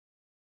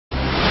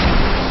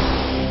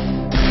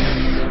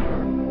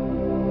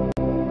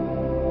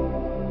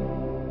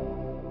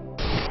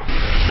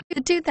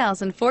The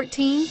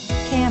 2014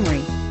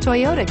 Camry.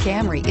 Toyota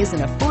Camry is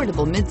an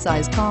affordable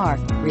midsize car,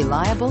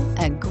 reliable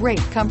and great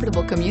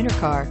comfortable commuter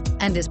car,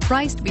 and is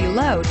priced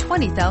below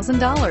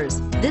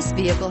 $20,000. This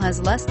vehicle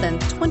has less than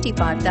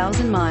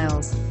 25,000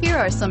 miles. Here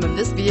are some of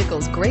this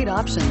vehicle's great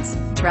options: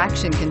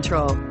 traction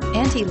control,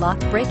 anti-lock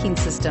braking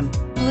system,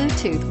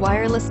 Bluetooth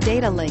wireless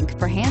data link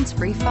for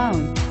hands-free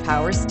phone,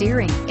 power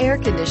steering, air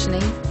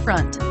conditioning,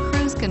 front,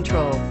 cruise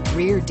control,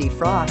 rear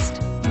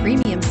defrost,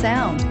 premium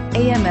sound,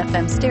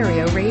 AM/FM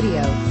stereo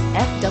radio,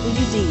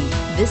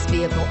 FWD. This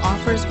vehicle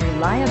offers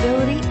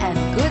reliability and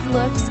good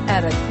looks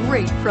at a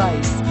great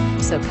price.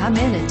 So come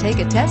in and take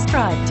a test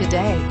drive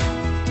today.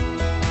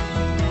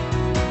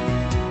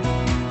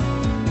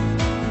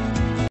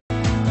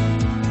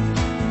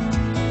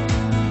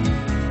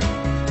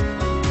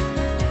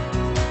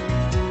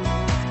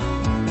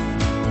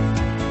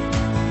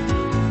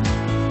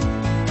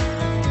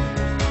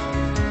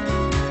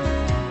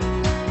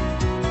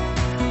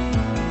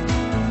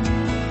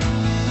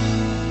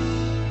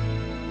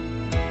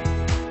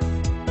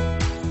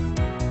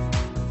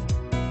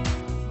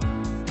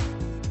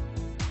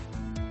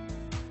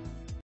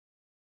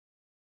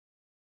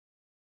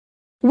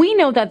 We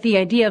know that the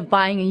idea of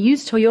buying a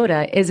used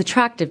Toyota is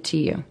attractive to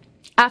you.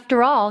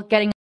 After all,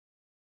 getting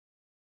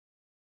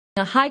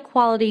a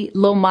high-quality,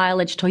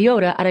 low-mileage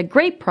Toyota at a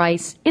great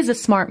price is a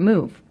smart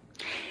move.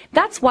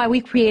 That's why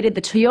we created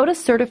the Toyota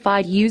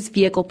Certified Used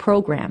Vehicle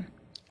Program.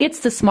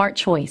 It's the smart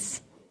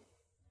choice.